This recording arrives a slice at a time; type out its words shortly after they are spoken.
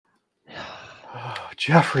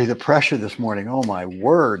Jeffrey, the pressure this morning. Oh, my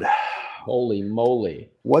word. Holy moly.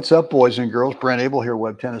 What's up, boys and girls? Brent Abel here,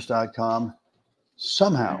 WebTennis.com.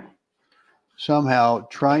 Somehow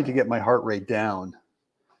trying to get my heart rate down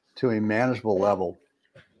to a manageable level.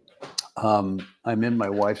 I'm in my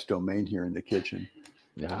wife's domain here in the kitchen.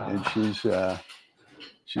 And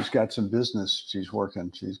she's got some business she's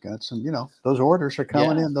working. She's got some, those orders are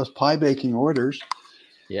coming in, those pie baking orders.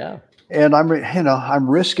 Yeah. And I'm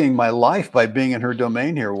risking my life by being in her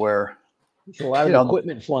domain here where there's a lot of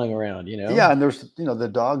equipment flying around, Yeah, and there's, the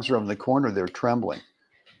dogs are in the corner, they're trembling.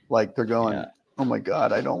 Like they're going, oh my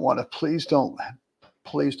God, I don't want to, please don't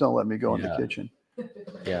let me go in the kitchen.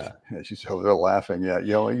 Yeah. She's over there laughing. Yeah.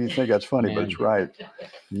 You think that's funny, but it's right.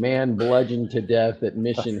 Man bludgeoned to death at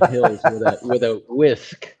Mission Hills with a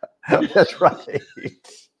whisk. That's right.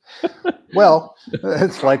 Well,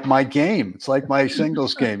 it's like my game. It's like my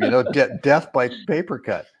singles game, death by paper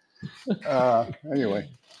cut. Anyway,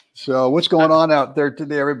 so what's going on out there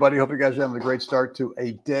today, everybody? Hope you guys are having a great start to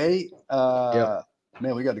a day.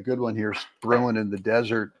 Man, we got a good one here brewing in the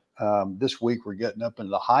desert. This week we're getting up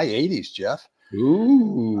into the high 80s, Jeff.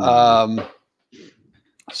 Ooh.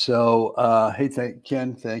 Hey,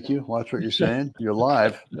 Ken, thank you. Watch what you're saying. You're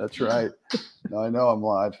live. That's right. No, I know I'm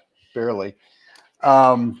live, barely.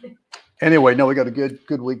 Anyway, we got a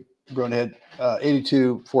good week going ahead.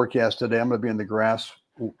 82 forecast today. I'm going to be in the grass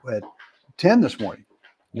at 10 this morning.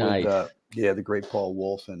 Nice. With, the great Paul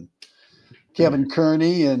Wolf and Kevin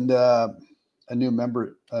Kearney and a new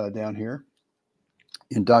member down here.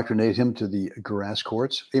 Indoctrinate him to the grass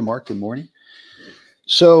courts. Hey, Mark, good morning.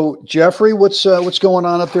 So, Jeffrey, what's going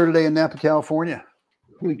on up there today in Napa, California?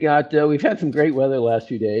 We've had some great weather the last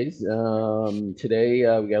few days.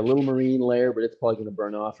 Today we got a little marine layer, but it's probably going to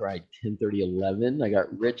burn off around 10:30, 11. I got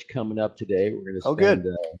Rich coming up today. We're going to spend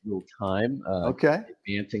a little time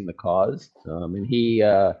advancing the cause. And he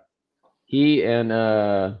and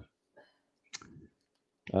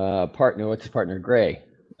partner, what's his partner, Gray?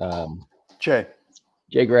 Jay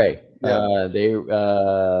Gray. Yeah. They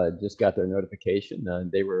just got their notification.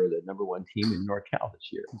 They were the #1 team in NorCal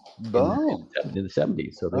this year. Boom. In the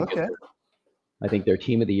 70s. So I think they're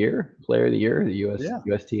team of the year, player of the year, the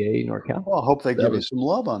USTA NorCal. Well, I hope they give you some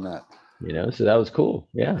love on that. So that was cool.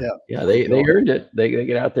 Yeah. They earned it. They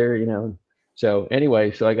get out there, So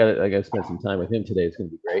anyway, I got to spend some time with him today. It's going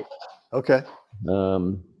to be great. Okay.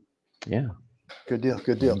 Yeah. Good deal.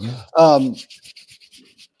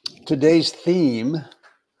 Today's theme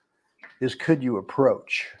is could you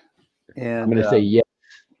approach? And I'm going to say yes.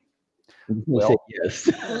 Say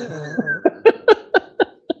yes.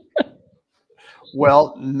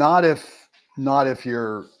 Well, not if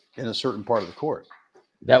you're in a certain part of the court.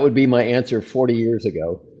 That would be my answer 40 years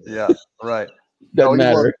ago. Yeah, right. Doesn't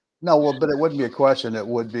matter. But it wouldn't be a question. It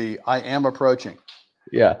would be, I am approaching.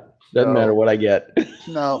 Yeah. Doesn't matter what I get.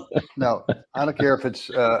 No. I don't care if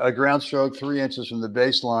it's a ground stroke 3 inches from the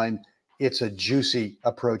baseline. It's a juicy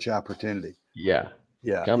approach opportunity. Yeah.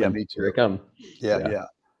 Yeah. Coming. Yeah, me too. Here it comes. Yeah.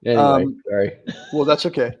 Anyway, sorry. Well, that's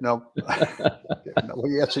okay. No.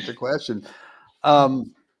 You answered the question.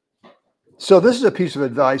 So this is a piece of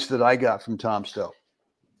advice that I got from Tom Stowe,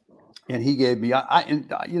 and he gave me.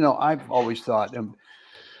 I've always thought,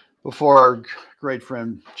 before our great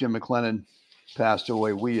friend Jim McLennan passed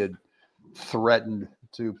away, we had threatened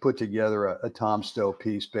to put together a Tom Stowe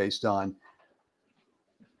piece based on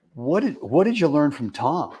what did you learn from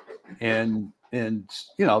Tom? And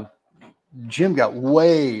Jim got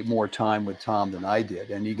way more time with Tom than I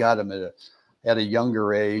did, and he got him at a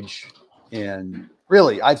younger age. And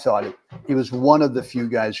really, I thought he was one of the few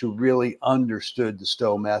guys who really understood the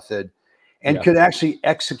Stowe method and could actually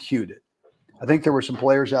execute it. I think there were some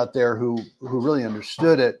players out there who really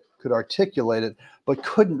understood it, could articulate it, but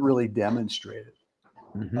couldn't really demonstrate it.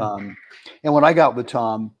 Mm-hmm. And when I got with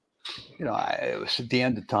Tom, it was at the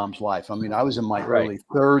end of Tom's life. I mean, I was in my early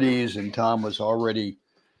 30s, and Tom was already.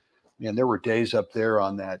 And there were days up there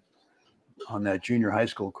on that junior high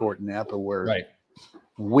school court in Napa where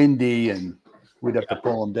windy, and we'd have to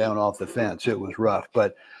pull him down off the fence. It was rough,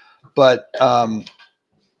 but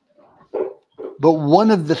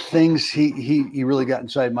one of the things he really got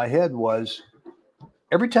inside my head was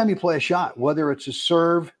every time you play a shot, whether it's a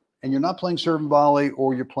serve and you're not playing serve and volley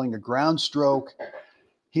or you're playing a ground stroke,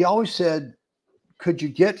 he always said, could you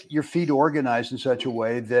get your feet organized in such a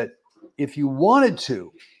way that if you wanted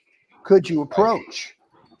to, could you approach?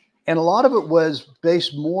 And a lot of it was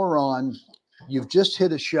based more on you've just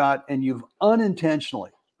hit a shot and you've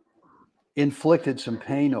unintentionally inflicted some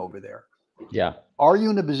pain over there. Yeah. are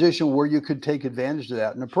you in a position where you could take advantage of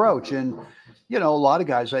that and approach? And, you know, a lot of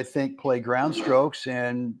guys, I think, play ground strokes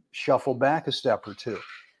and shuffle back a step or two.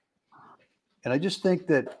 And I just think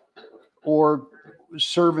that, or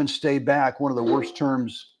serve and stay back, one of the worst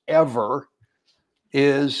terms ever,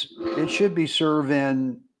 is it should be serve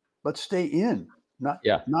and let's stay in. Not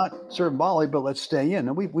serve volley, but let's stay in.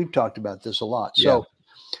 And we've talked about this a lot. So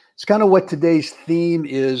it's kind of what today's theme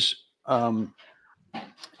is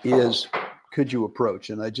could you approach?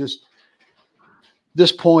 And I just,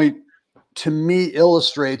 this point to me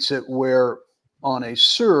illustrates it, where on a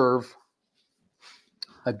serve,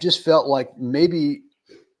 I've just felt like maybe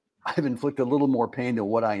I've inflicted a little more pain than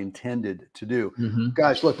what I intended to do.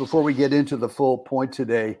 Guys, look, before we get into the full point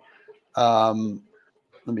today, let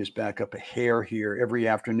me just back up a hair here. Every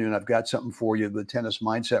afternoon, I've got something for you, the Tennis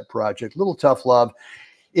Mindset Project, Little Tough Love.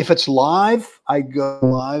 If it's live, I go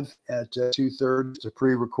live at 2:30. It's a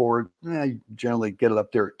pre-record. I generally get it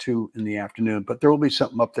up there at 2 in the afternoon, but there will be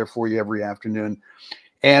something up there for you every afternoon.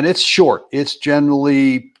 And it's short. It's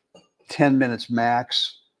generally 10 minutes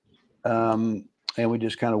max. And we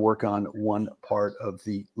just kind of work on one part of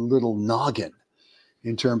the little noggin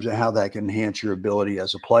in terms of how that can enhance your ability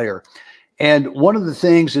as a player. And one of the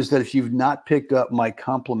things is that if you've not picked up my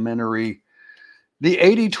complimentary, the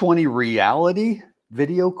 80-20 reality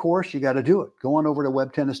video course, you got to do it. Go on over to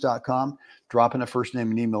webtennis.com, drop in a first name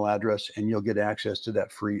and email address, and you'll get access to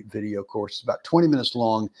that free video course. It's about 20 minutes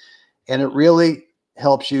long, and it really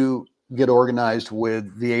helps you get organized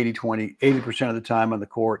with the 80-20. 80% of the time on the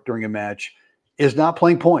court during a match is not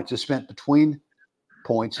playing points. It's spent between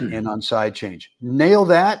points and on side change. Nail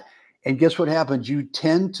that, and guess what happens? You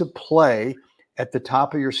tend to play at the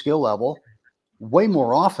top of your skill level way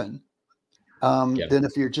more often than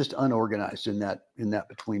if you're just unorganized in that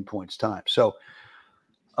between points time. So,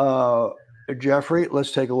 Jeffrey,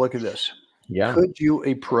 let's take a look at this. Yeah. Could you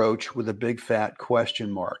approach with a big fat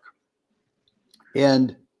question mark?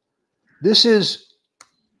 And this is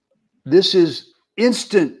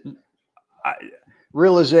instant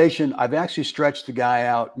realization. I've actually stretched the guy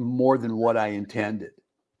out more than what I intended.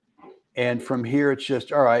 And from here, it's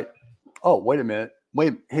just, all right. Oh, wait a minute.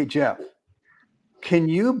 Hey, Jeff, can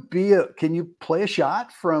you play a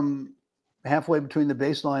shot from halfway between the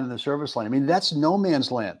baseline and the service line? I mean, that's no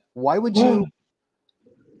man's land. Why would you do that?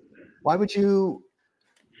 Why would you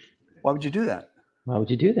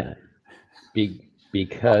do that?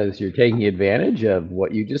 Because you're taking advantage of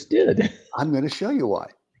what you just did. I'm going to show you why.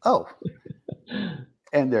 Oh,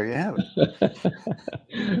 and there you have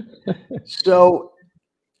it. So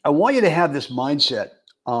I want you to have this mindset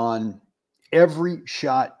on every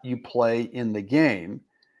shot you play in the game.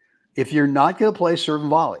 If you're not going to play serve and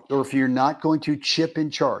volley, or if you're not going to chip in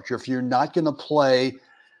charge, or if you're not going to play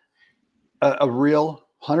a real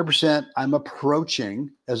 100%, I'm approaching,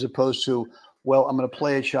 as opposed to, well, I'm going to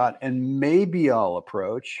play a shot and maybe I'll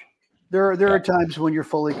approach. There are times when you're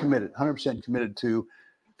fully committed, 100% committed to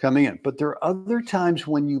coming in. But there are other times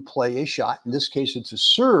when you play a shot, in this case it's a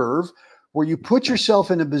serve, where you put yourself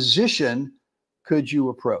in a position, could you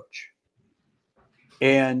approach?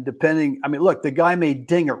 And depending, I mean, look, the guy may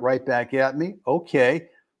ding it right back at me. Okay,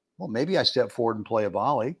 well, maybe I step forward and play a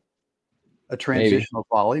volley, a transitional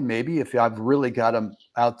volley. Maybe if I've really got him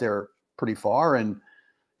out there pretty far, and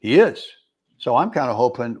he is. So I'm kind of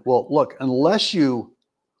hoping, well, look, unless you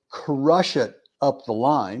crush it up the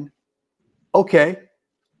line, okay,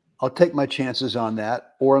 I'll take my chances on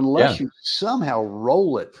that. Or unless you somehow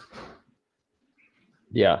roll it,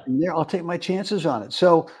 there, I'll take my chances on it.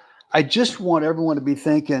 So I just want everyone to be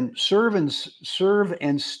thinking serve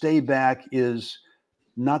and stay back is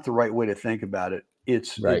not the right way to think about it.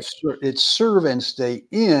 It's serve and stay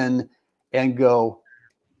in and go,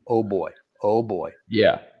 oh boy, oh boy.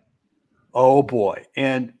 Yeah. Oh boy.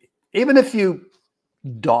 And even if you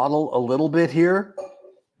dawdle a little bit here,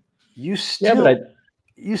 you still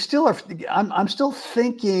are. I'm still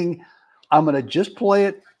thinking I'm going to just play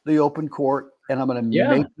it the open court, and I'm going to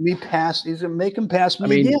make me pass. He's going to make him pass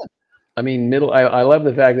me again. I mean, I love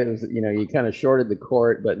the fact that it was, you kind of shorted the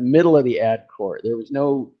court, but middle of the ad court, there was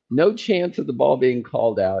no chance of the ball being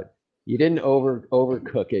called out. You didn't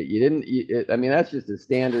overcook it. You didn't. I mean, that's just a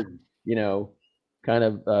standard, kind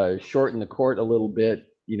of shorten the court a little bit,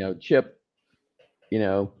 chip.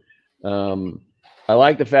 I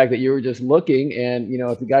like the fact that you were just looking, and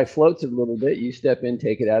if the guy floats it a little bit, you step in,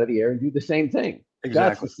 take it out of the air, and do the same thing. Exactly.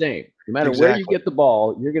 That's the same. No matter where you get the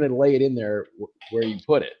ball, you're going to lay it in there where you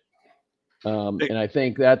put it. And I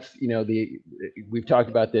think that's, we've talked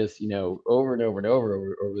about this, over and over and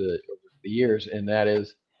over the years. And that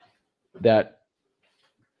is that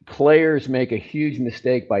players make a huge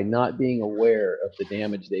mistake by not being aware of the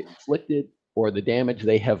damage they've inflicted or the damage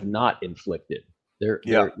they have not inflicted. They're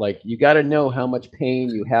like, you got to know how much pain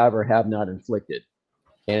you have or have not inflicted,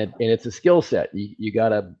 and it's a skill set. You got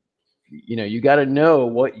to, you got to know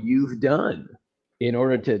what you've done in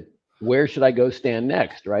order to, where should I go stand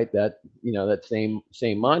next, right? That, that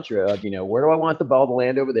same mantra of, where do I want the ball to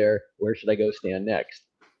land over there? Where should I go stand next?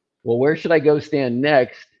 Well, where should I go stand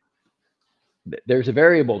next? There's a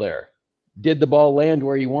variable there. Did the ball land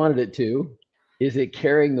where you wanted it to? Is it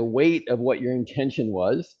carrying the weight of what your intention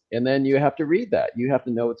was? And then you have to read that. You have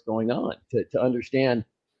to know what's going on to understand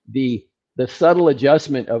the subtle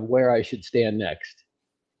adjustment of where I should stand next.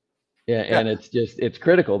 Yeah, and it's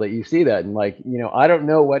critical that you see that. And like, I don't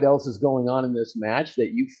know what else is going on in this match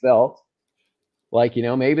that you felt like,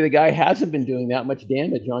 maybe the guy hasn't been doing that much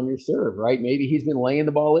damage on your serve, right? Maybe he's been laying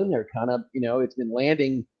the ball in there, kind of, it's been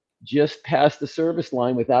landing just past the service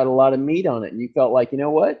line without a lot of meat on it. And you felt like,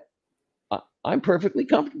 what? I'm perfectly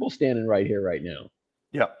comfortable standing right here, right now.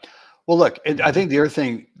 Yeah. Well, look, I think the other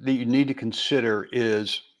thing that you need to consider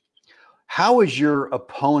is, how is your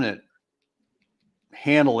opponent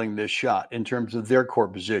handling this shot in terms of their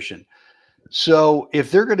court position? So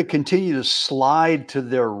if they're going to continue to slide to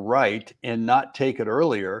their right and not take it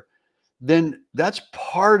earlier, then that's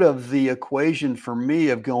part of the equation for me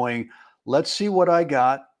of going, let's see what I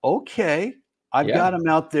got. Okay, I've got him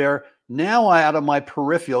out there. Now out of my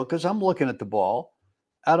peripheral, because I'm looking at the ball,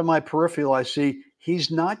 out of my peripheral, I see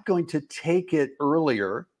he's not going to take it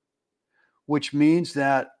earlier, which means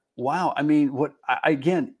that, wow, I mean,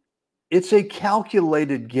 again, it's a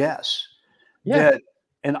calculated guess that,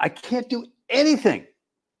 and I can't do anything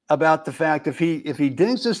about the fact if he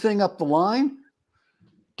dings this thing up the line,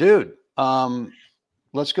 dude,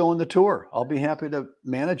 let's go on the tour. I'll be happy to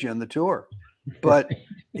manage you on the tour. But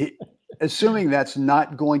assuming that's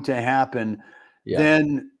not going to happen,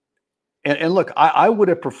 then, and look, I would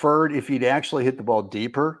have preferred if he'd actually hit the ball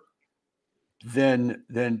deeper than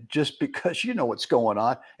just because what's going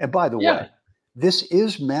on. And by the way, this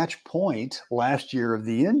is match point last year of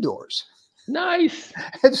the indoors. Nice.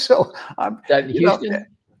 And so I'm Houston.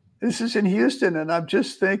 This is in Houston, and I'm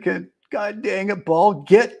just thinking, God dang it, ball,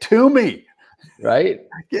 get to me. Right?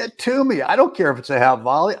 Get to me. I don't care if it's a half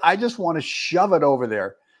volley. I just want to shove it over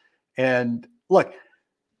there. And look,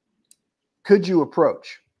 could you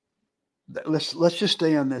approach? Let's just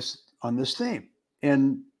stay on this theme.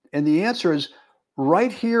 And the answer is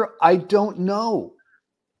right here, I don't know.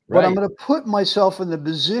 But I'm going to put myself in the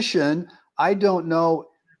position, I don't know.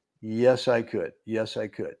 Yes, I could. Yes, I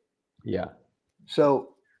could. Yeah. So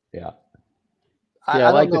I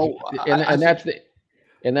don't know.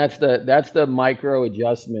 And that's the micro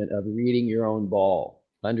adjustment of reading your own ball,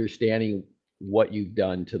 understanding what you've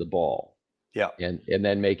done to the ball. Yeah. And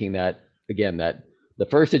then making that, again, that the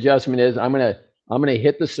first adjustment is I'm gonna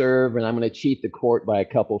hit the serve and I'm gonna cheat the court by a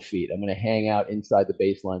couple feet. I'm gonna hang out inside the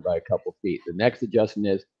baseline by a couple feet. The next adjustment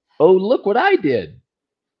is, oh, look what I did.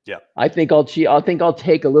 Yeah. I think I'll cheat. I think I'll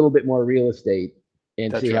take a little bit more real estate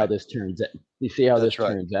and see how this turns out. You see how this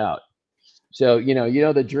turns out. So,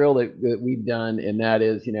 the drill that we've done, and that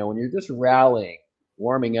is, when you're just rallying,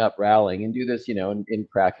 warming up, rallying, and do this, in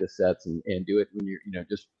practice sets and do it when you're,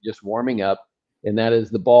 just warming up. And that is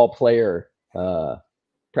the ball player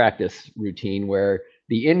practice routine, where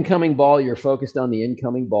the incoming ball, you're focused on the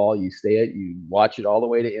incoming ball. You you watch it all the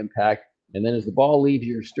way to impact. And then as the ball leaves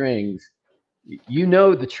your strings,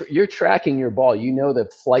 you're tracking your ball. The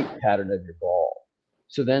flight pattern of your ball.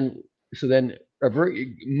 So then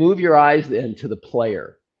move your eyes then to the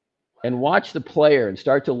player and watch the player and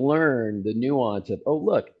start to learn the nuance of, oh,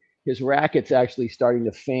 look, his racket's actually starting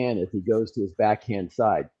to fan as he goes to his backhand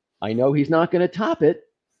side. I know he's not going to top it.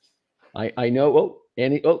 I know,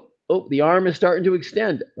 the arm is starting to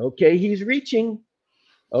extend. Okay, he's reaching.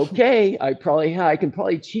 Okay, I can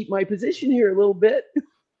probably cheat my position here a little bit.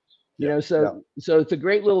 So it's a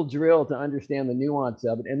great little drill to understand the nuance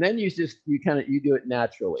of it. And then you do it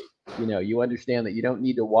naturally. You understand that you don't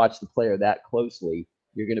need to watch the player that closely.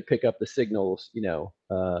 You're going to pick up the signals,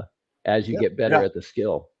 as you get better at the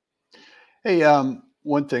skill. Hey,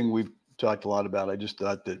 one thing we've talked a lot about, I just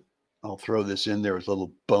thought that I'll throw this in there as a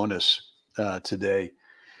little bonus today.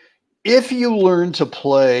 If you learn to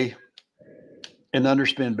play an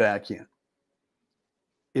underspin backhand,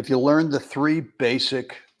 if you learn the three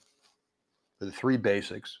basics,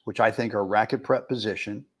 which I think are racket prep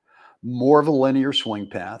position, more of a linear swing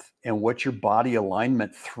path, and what's your body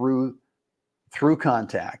alignment through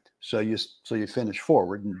contact. So you finish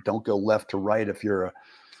forward and don't go left to right if you're a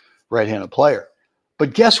right-handed player.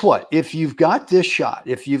 But guess what? If you've got this shot,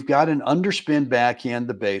 if you've got an underspin backhand,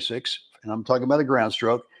 the basics, and I'm talking about a ground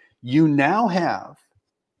stroke, you now have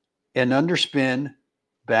an underspin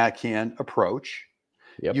backhand approach.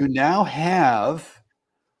 Yep. You now have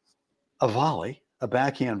a volley, a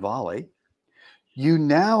backhand volley. You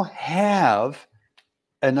now have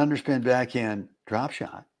an underspin backhand drop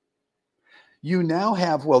shot. You now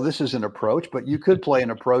have, well, this is an approach, but you could play an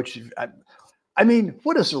approach. I mean,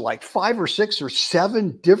 what is it, like 5 or 6 or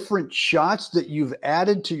 7 different shots that you've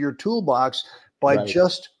added to your toolbox by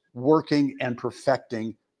just working and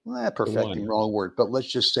perfecting, perfecting, wrong word, but let's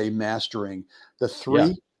just say mastering the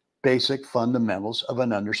 3 basic fundamentals of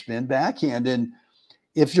an underspin backhand. And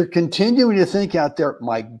if you're continuing to think out there,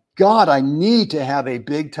 my God, I need to have a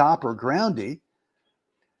big top or groundy,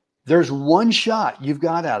 there's one shot you've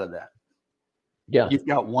got out of that. Yeah. You've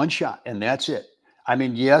got one shot, and that's it. I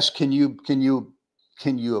mean, yes, can you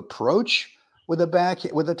approach with a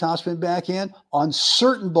topspin backhand? On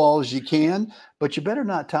certain balls you can, but you better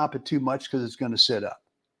not top it too much because it's going to sit up.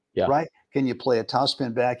 Yeah. Right? Can you play a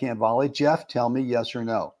topspin backhand volley? Jeff, tell me yes or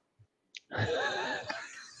no.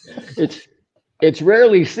 It's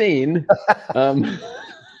rarely seen.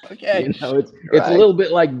 Okay. You know, it's a little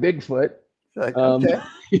bit like Bigfoot. Okay. All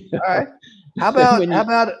right. How about an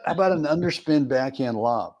underspin backhand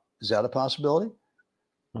lob? Is that a possibility?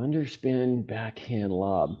 Underspin backhand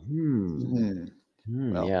lob.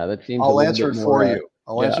 Well, yeah, that seems. I'll answer it for you.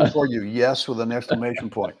 I'll answer it for you. Yes, with an exclamation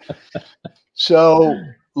point. So,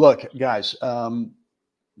 look, guys.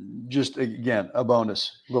 Just again, a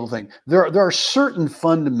bonus little thing. There are certain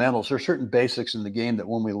fundamentals, there are certain basics in the game that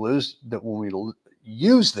when we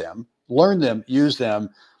use them, learn them, use them,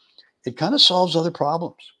 it kind of solves other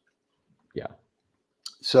problems. Yeah.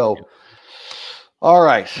 So, all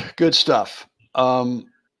right, good stuff.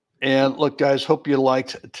 And look, guys, hope you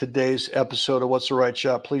liked today's episode of What's the Right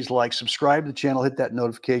Shot. Please like, subscribe to the channel, hit that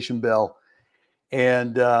notification bell.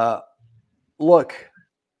 And look,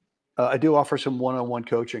 I do offer some one-on-one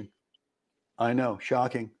coaching. I know,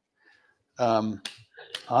 shocking.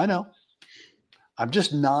 I know. I'm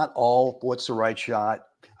just not all What's the Right Shot.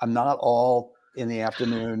 I'm not all in the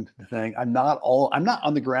afternoon thing. I'm not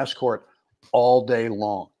on the grass court all day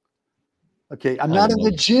long. Okay. I'm not in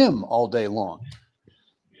the gym all day long.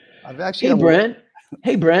 I've actually.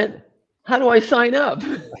 Hey, Brent, how do I sign up?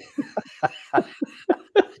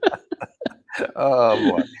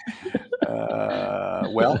 Oh, boy.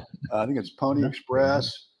 Well, I think it's Pony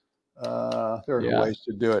Express. There are ways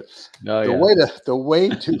to do it. The way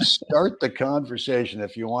to start the conversation,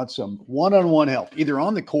 if you want some one-on-one help, either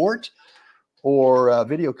on the court or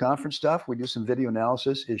video conference stuff, we do some video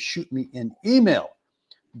analysis, is shoot me an email,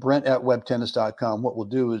 Brent@WebTennis.com. What we'll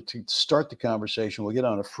do is to start the conversation, we'll get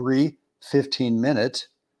on a free 15-minute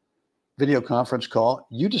video conference call.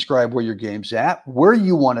 You describe where your game's at, where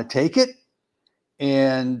you want to take it,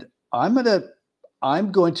 and I'm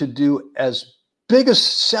going to do as big a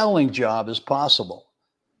selling job as possible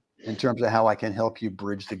in terms of how I can help you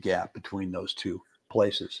bridge the gap between those two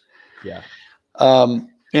places. Yeah.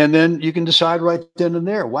 And then you can decide right then and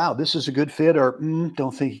there, wow, this is a good fit, or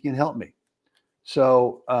don't think you can help me.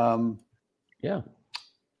 So, and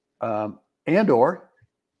or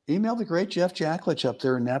email the great Jeff Jacklich up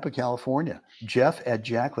there in Napa, California,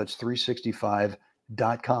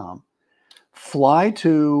 jeff@jacklich365.com. Fly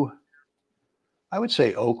to, I would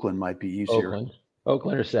say Oakland might be easier.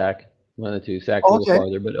 Oakland or Sac, one of the two. Sac's a little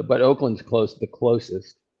farther, but Oakland's the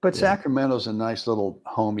closest. But Sacramento's a nice little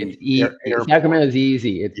homey. Sacramento's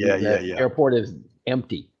easy. The airport is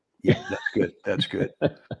empty. Yeah, that's good.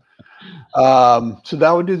 So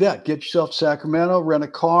that would do that. Get yourself to Sacramento, rent a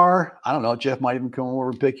car. I don't know. Jeff might even come over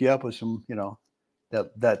and pick you up with some,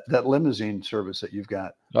 that limousine service that you've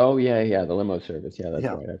got. Oh yeah, the limo service. Yeah, that's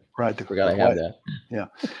right. I forgot I had that. Yeah.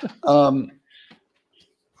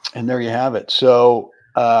 And there you have it. So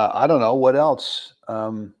I don't know what else.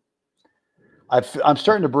 I'm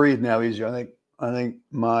starting to breathe now easier. I think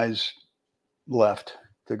Mai's left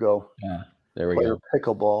to go. Yeah, there we play go. Her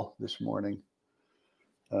pickleball this morning.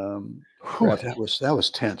 That was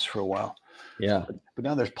tense for a while. Yeah. But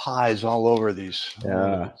now there's pies all over the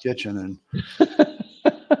kitchen, and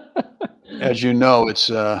as you know, it's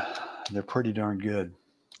they're pretty darn good.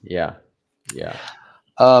 Yeah.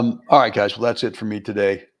 All right, guys. Well, that's it for me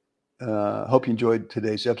today. Hope you enjoyed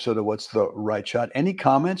today's episode of What's the Right Shot. Any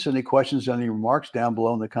comments, any questions, any remarks down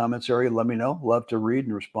below in the comments area, let me know. Love to read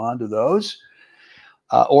and respond to those.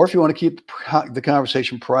 Or if you want to keep the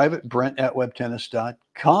conversation private,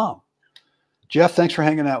 Brent@WebTennis.com. Jeff, thanks for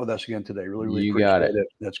hanging out with us again today. Really appreciate it.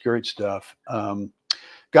 That's great stuff.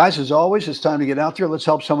 Guys, as always, it's time to get out there. Let's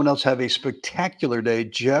help someone else have a spectacular day.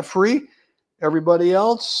 Jeffrey, everybody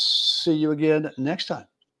else, see you again next time.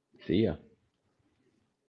 See ya.